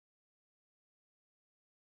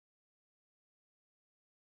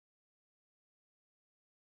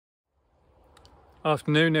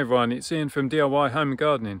Afternoon everyone, it's Ian from DIY Home and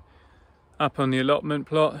Gardening. Up on the allotment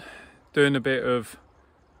plot, doing a bit of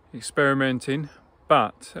experimenting,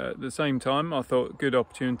 but at the same time I thought a good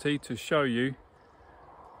opportunity to show you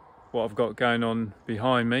what I've got going on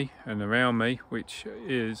behind me and around me, which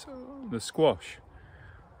is the squash,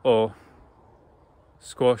 or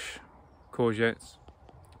squash, courgettes,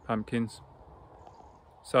 pumpkins.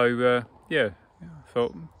 So yeah, I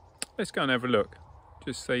thought let's go and have a look,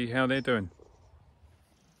 just see how they're doing.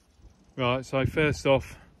 Right, so first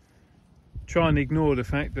off, try and ignore the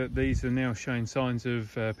fact that these are now showing signs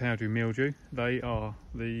of powdery mildew. They are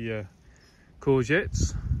the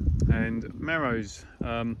courgettes and marrows.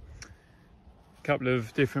 Couple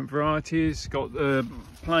of different varieties. Got the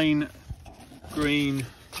plain green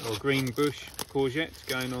or green bush courgettes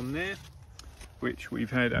going on there, which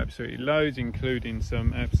we've had absolutely loads, including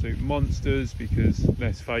some absolute monsters, because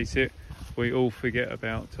let's face it, we all forget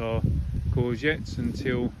about our courgettes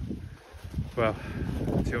until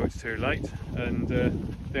it's too late, and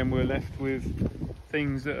then we're left with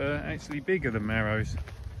things that are actually bigger than marrows.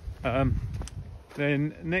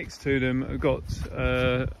 Then next to them I've got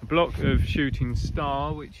a block of shooting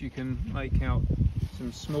star, which you can make out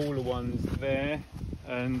some smaller ones there,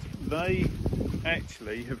 and they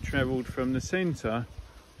actually have travelled from the centre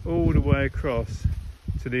all the way across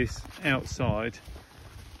to this outside.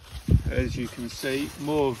 As you can see,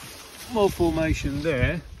 more formation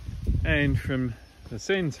there, and from the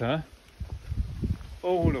centre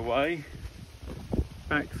all the way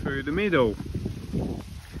back through the middle,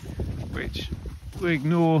 which we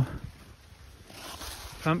ignore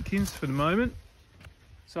pumpkins for the moment,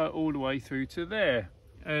 so all the way through to there.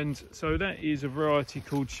 And so that is a variety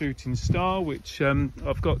called shooting star, which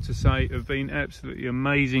I've got to say have been absolutely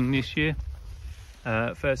amazing this year.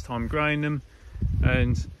 First time growing them,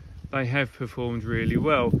 and they have performed really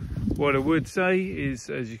well. What I would say is,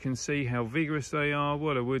 as you can see how vigorous they are,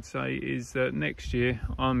 what I would say is that next year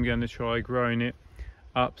I'm going to try growing it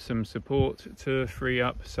up some support to free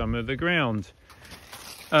up some of the ground.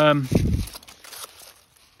 Then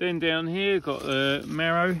down here got a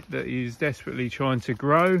marrow that is desperately trying to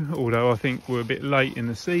grow, although I think we're a bit late in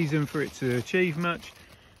the season for it to achieve much.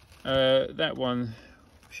 That one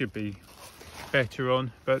should be better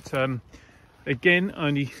on, but again,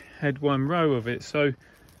 only had one row of it. So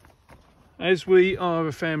as we are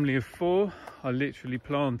a family of 4, I literally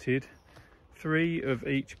planted 3 of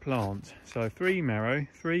each plant. So 3 marrow,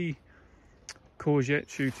 3 courgette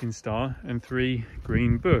shooting star, and 3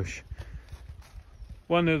 green bush.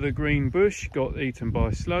 One of the green bush got eaten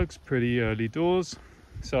by slugs pretty early doors,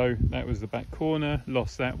 so that was the back corner,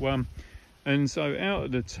 lost that one. And so out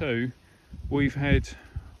of the 2, we've had,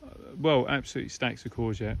 well, absolutely stacks of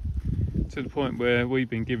courgette, to the point where we've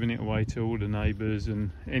been giving it away to all the neighbours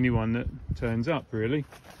and anyone that turns up, really.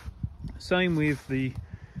 Same with the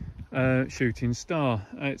shooting star.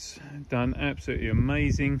 It's done absolutely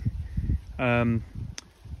amazing.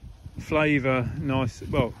 Flavour nice,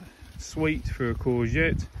 well, sweet for a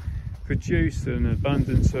courgette, produced an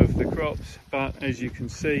abundance of the crops, but as you can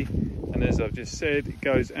see, and as I've just said, it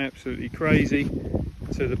goes absolutely crazy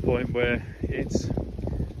to the point where it's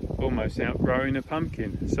almost outgrowing a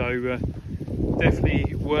pumpkin. So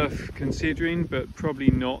definitely worth considering, but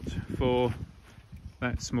probably not for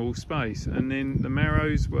that small space. And then the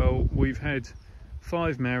marrows, well, we've had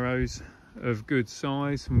 5 marrows of good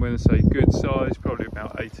size, and when I say good size, probably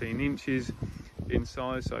about 18 inches in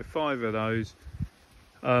size, so 5 of those.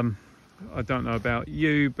 I don't know about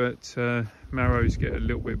you, but marrows get a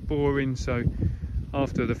little bit boring, so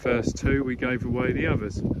after the first 2 we gave away the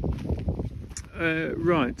others.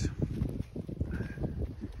 Right,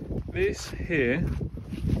 this here,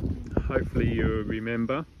 hopefully you'll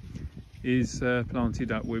remember, is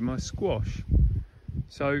planted up with my squash.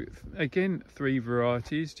 So again, 3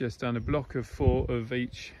 varieties, just done a block of 4 of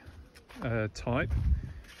each type.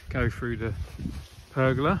 Go through the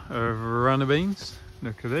pergola of runner beans.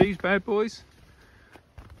 Look at these bad boys.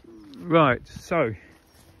 Right, so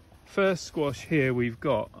first squash here we've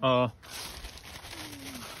got are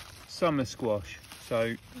summer squash,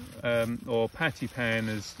 so or patty pan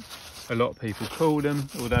as a lot of people call them,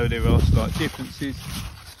 although there are slight differences.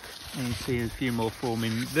 And you see a few more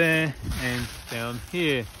forming there and down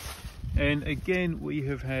here. And again, we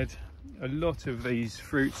have had a lot of these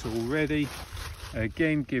fruits already,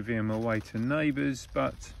 again giving them away to neighbours,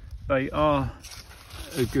 but they are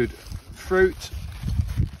a good fruit,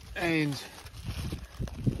 and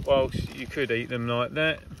whilst you could eat them like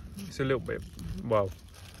that, it's a little bit, well,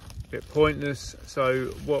 a bit pointless. So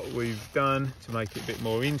what we've done to make it a bit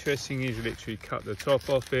more interesting is literally cut the top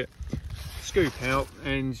off it, scoop out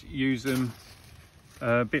and use them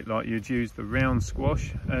a bit like you'd use the round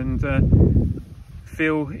squash, and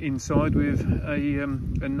fill inside with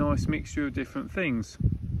a nice mixture of different things.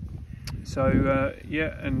 So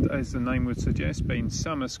yeah, and as the name would suggest, being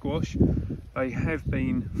summer squash, they have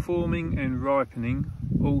been forming and ripening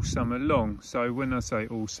all summer long. So when I say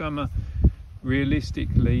all summer,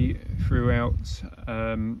 realistically throughout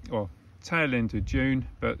well, tail end of June,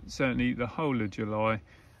 but certainly the whole of July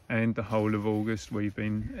and the whole of August, we've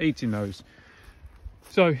been eating those.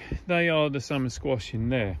 So they are the summer squash in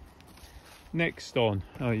there. Next on,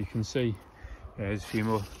 oh, you can see there's a few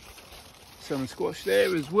more summer squash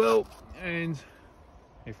there as well. And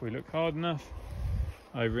if we look hard enough,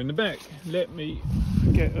 over in the back, let me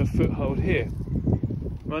get a foothold here.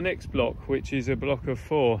 My next block, which is a block of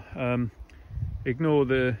 4, ignore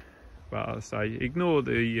the, well, I'll say ignore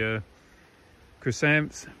the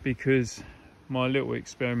chrysanths, because my little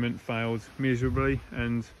experiment failed miserably,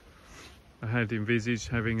 and I had envisaged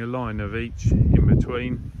having a line of each in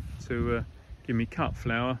between to give me cut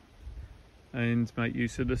flower and make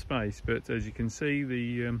use of the space. But as you can see,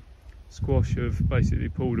 the squash have basically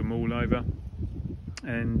pulled them all over,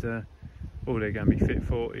 and all they're going to be fit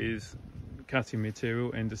for is cutting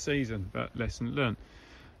material end of season. But lesson learned.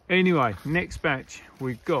 Anyway, next batch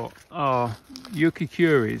we've got are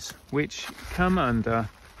yucca-curies, which come under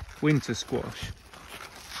winter squash,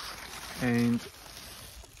 and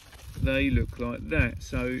they look like that.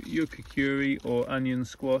 So yucca-curie, or onion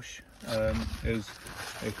squash as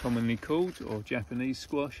they're commonly called, or Japanese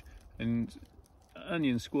squash, and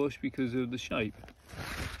onion squash because of the shape.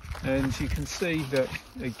 And you can see that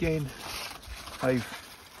again they've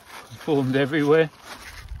formed everywhere,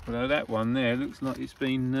 although that one there looks like it's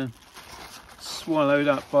been swallowed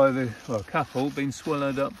up by the, well, a couple been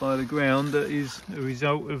swallowed up by the ground. That is a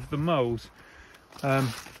result of the moles.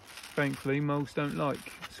 Thankfully moles don't like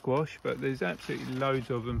squash, but there's absolutely loads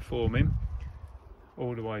of them forming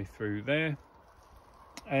all the way through there.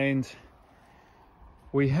 And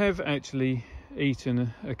we have actually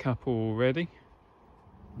eaten a couple already,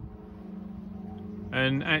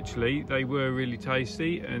 and actually they were really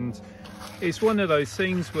tasty. And it's one of those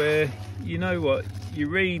things where, you know what, you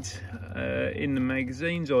read in the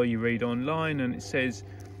magazines or you read online, and it says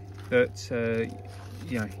that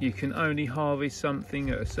you know, you can only harvest something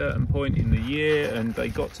at a certain point in the year, and they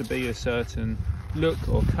got to be a certain look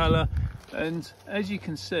or colour. And as you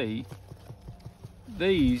can see,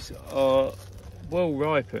 these are well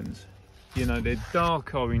ripened. You know, they're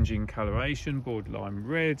dark orange in coloration, borderline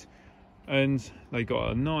red, and they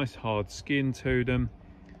got a nice hard skin to them,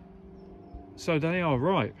 so they are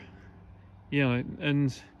ripe. You know,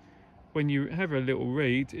 and when you have a little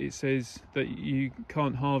read, it says that you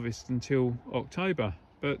can't harvest until October,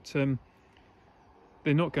 but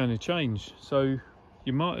they're not going to change, so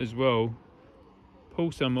you might as well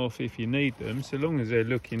pull some off if you need them, so long as they're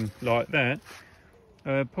looking like that.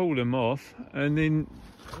 Pull them off, and then,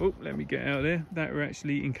 oh, let me get out there, that will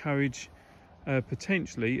actually encourage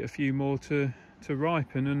potentially a few more to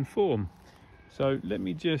ripen and form. So let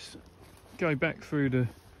me just go back through the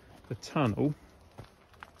tunnel,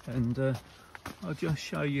 and I'll just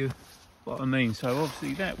show you what I mean. So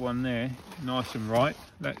obviously that one there, nice and ripe,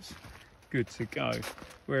 that's good to go,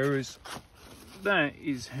 whereas that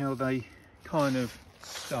is how they kind of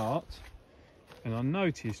start. And I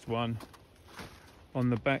noticed one on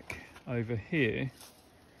the back over here,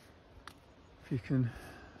 if you can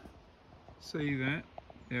see that,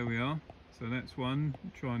 there we are. So that's one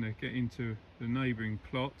trying to get into the neighbouring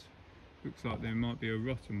plot. Looks like there might be a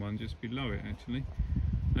rotten one just below it actually.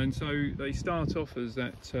 And so they start off as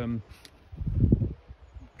that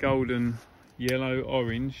golden yellow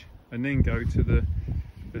orange, and then go to the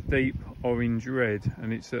deep orange red,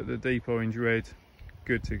 and it's at the deep orange red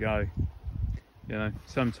good to go. You know,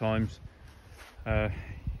 sometimes I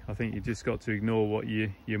think you just got to ignore what you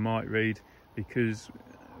might read, because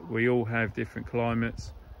we all have different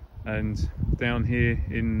climates, and down here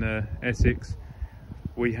in Essex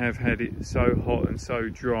we have had it so hot and so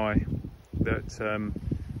dry that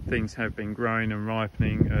things have been growing and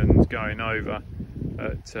ripening and going over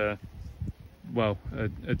at well,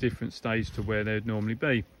 a different stage to where they'd normally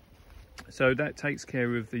be. So that takes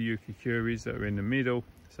care of the yucca-curies that are in the middle.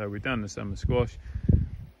 So we've done the summer squash.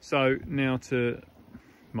 So now to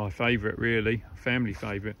my favourite, really, family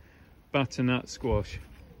favourite, butternut squash.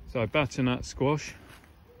 So butternut squash,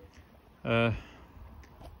 4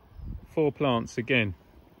 plants again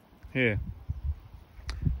here.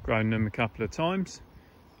 Grown them a couple of times.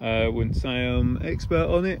 Wouldn't say I'm expert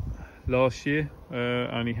on it. Last year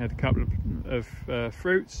only had a couple of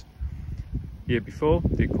fruits. Year before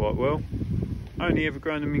did quite well. Only ever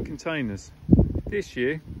grown them in containers. this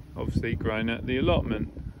year, obviously grown at the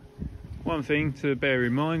allotment. One thing to bear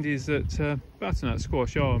in mind is that butternut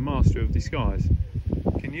squash are a master of disguise.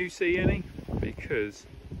 Can you see any? Because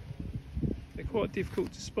they're quite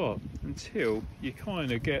difficult to spot until you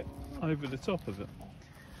kind of get over the top of it.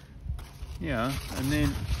 Yeah, and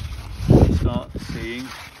then you start seeing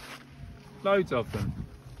loads of them.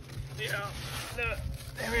 Yeah, look,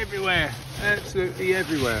 they're everywhere, absolutely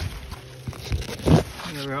everywhere.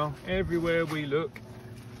 There we are, everywhere we look,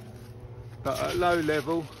 but at low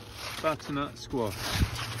level butternut squash,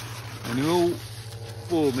 and they're all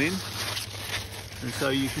forming. And so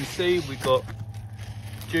you can see we've got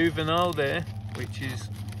juvenile there, which is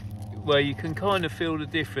where you can kind of feel the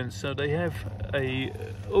difference. So they have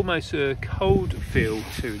almost a cold feel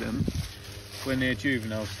to them when they're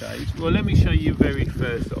juvenile stage. Well, let me show you very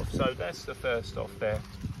first off. So that's the first off there.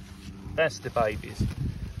 That's the babies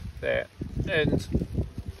there. And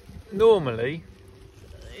normally,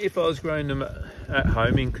 if I was growing them at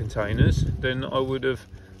home in containers, then I would have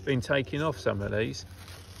been taking off some of these,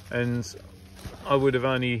 and I would have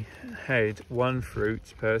only had one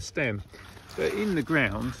fruit per stem. But in the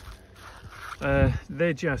ground,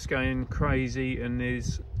 they're just going crazy, and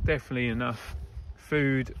there's definitely enough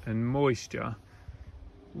food and moisture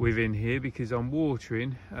within here because I'm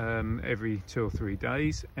watering every 2 or 3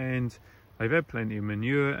 days, and they've had plenty of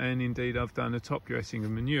manure, and indeed I've done a top dressing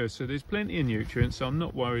of manure, so there's plenty of nutrients, so I'm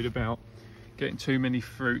not worried about getting too many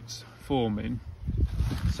fruits forming.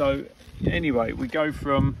 So anyway, we go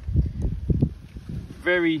from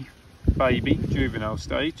very baby juvenile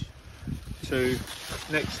stage to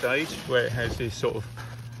next stage where it has this sort of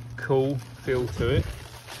cool feel to it,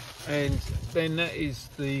 and then that is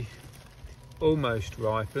the almost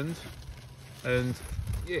ripened, and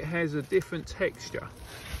it has a different texture.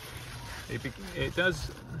 It does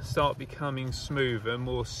start becoming smoother,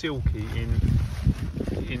 more silky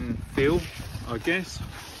in feel, I guess,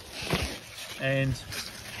 and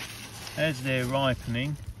as they're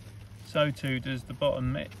ripening, so too does the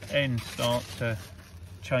bottom end start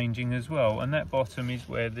changing as well, and that bottom is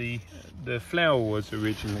where the flower was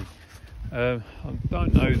originally. I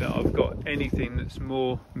don't know that I've got anything that's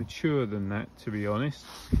more mature than that, to be honest,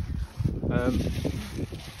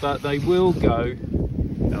 but they will go,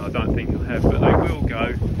 no I don't think I have, but they will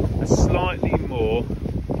go a slightly more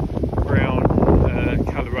brown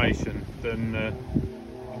coloration than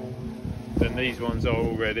these ones are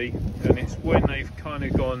already, and it's when they've kind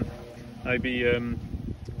of gone maybe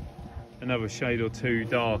another shade or two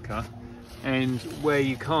darker, and where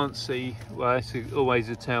you can't see, well that's always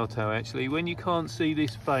a telltale actually, when you can't see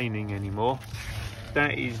this veining anymore,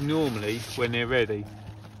 that is normally when they're ready,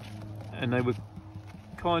 and they would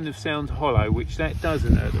kind of sound hollow, which that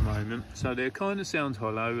doesn't at the moment, so they kind of sound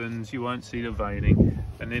hollow and you won't see the veining,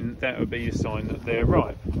 and then that would be a sign that they're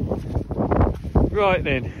ripe. Right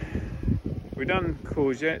then, we've done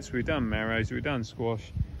courgettes, we've done marrows, we've done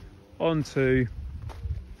squash. On to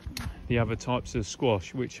the other types of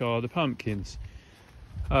squash, which are the pumpkins.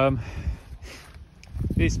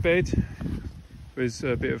 This bed was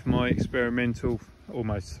a bit of my experimental,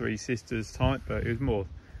 almost 3 sisters type, but it was more,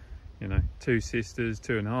 you know, 2 sisters,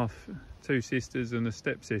 2.5, 2 sisters and a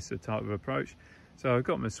stepsister type of approach. So I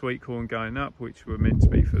got my sweet corn going up, which were meant to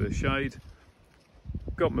be for the shade.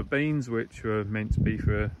 Got my beans, which were meant to be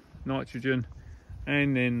for nitrogen,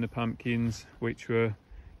 and then the pumpkins, which were,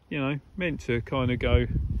 you know, meant to kind of go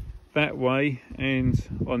that way and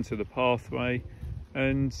onto the pathway,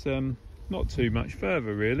 and not too much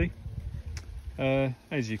further really.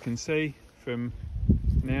 As you can see from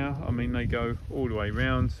now, I mean they go all the way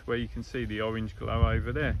round where you can see the orange glow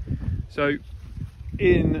over there. So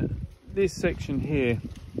in this section here,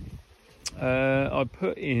 I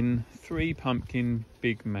put in 3 pumpkin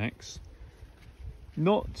Big Macs,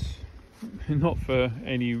 not for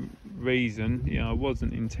any reason, you know, I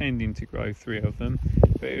wasn't intending to grow 3 of them,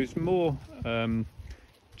 but it was more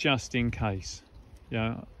just in case, you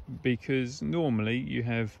know, because normally you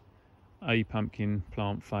have a pumpkin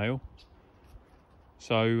plant fail.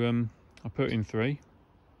 So I put in 3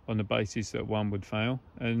 on the basis that 1 would fail,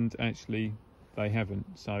 and actually they haven't.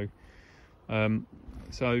 So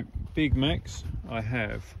so Big Macs, I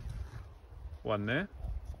have 1 there,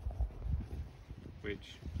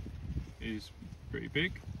 which is pretty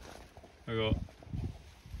big. I got,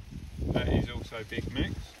 that is also Big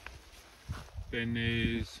Macs. Then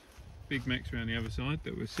there's Big Macs around the other side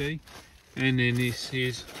that we'll see, and then this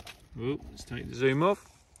is, oh, let's take the zoom off,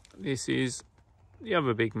 this is the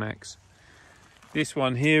other Big Macs. This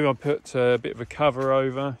one here I put a bit of a cover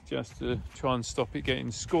over just to try and stop it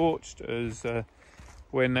getting scorched, as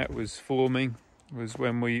when that was forming was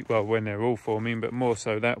when when they're all forming, but more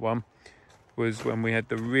so that one, was when we had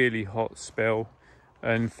the really hot spell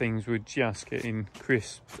and things were just getting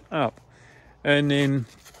crisped up. And then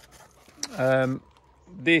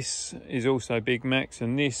this is also Big Max,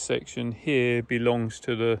 and this section here belongs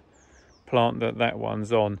to the plant that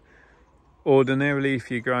one's on. Ordinarily, if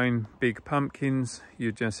you're growing big pumpkins,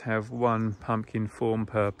 you just have one pumpkin form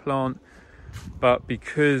per plant, but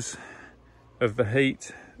because of the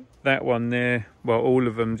heat, that one there, well, all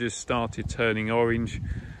of them just started turning orange,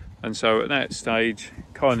 and so at that stage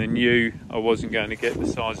kind of knew I wasn't going to get the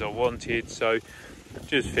size I wanted, so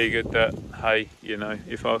just figured that, hey, you know,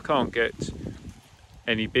 if I can't get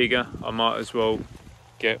any bigger, I might as well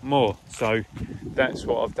get more. So that's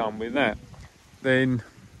what I've done with that. Then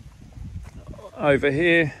over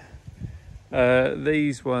here,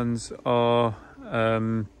 these ones are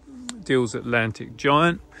Dill's Atlantic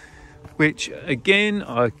Giant, which again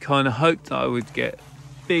I kind of hoped that I would get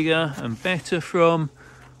bigger and better from,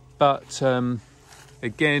 but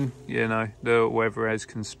again, you know, the weather has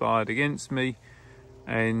conspired against me,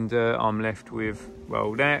 and I'm left with,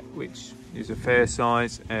 well, that which is a fair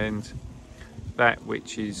size and that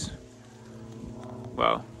which is,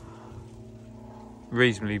 well,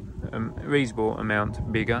 reasonable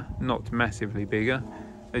amount bigger, not massively bigger.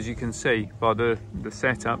 As you can see by the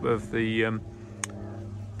setup of the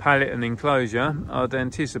pallet and enclosure, I'd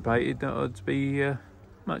anticipated that I'd be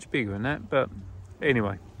much bigger than that, but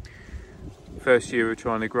anyway, first year of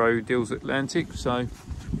trying to grow Dill's Atlantic, so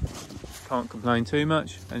can't complain too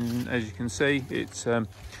much. And as you can see, it's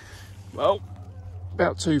well,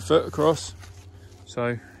 about 2 foot across,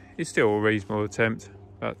 so it's still a reasonable attempt,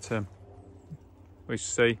 but we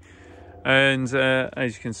shall see. And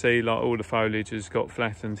as you can see, like, all the foliage has got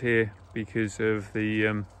flattened here because of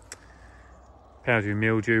the powdery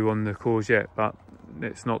mildew on the courgette, but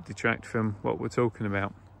let's not detract from what we're talking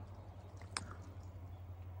about.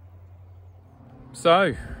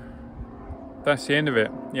 So that's the end of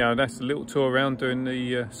it. You know, that's a little tour around doing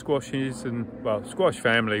the squashes and, well, squash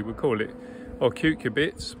family we call it, or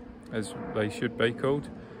cucurbits as they should be called,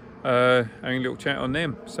 having a little chat on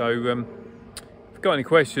them. So if you've got any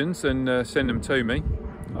questions, then send them to me.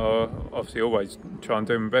 I'll obviously always try and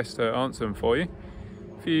do my best to answer them for you.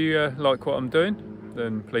 If you like what I'm doing,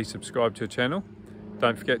 then please subscribe to the channel.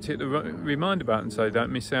 Don't forget to hit the reminder button so you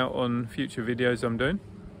don't miss out on future videos I'm doing.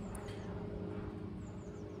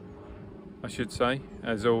 I should say,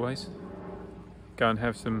 as always, go and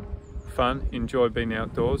have some fun, enjoy being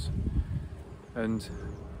outdoors, and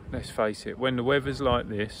let's face it, when the weather's like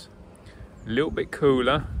this, a little bit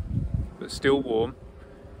cooler but still warm,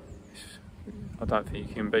 I don't think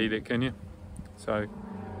you can beat it, can you? So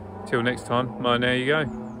till next time, there you go.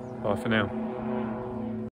 Bye for now.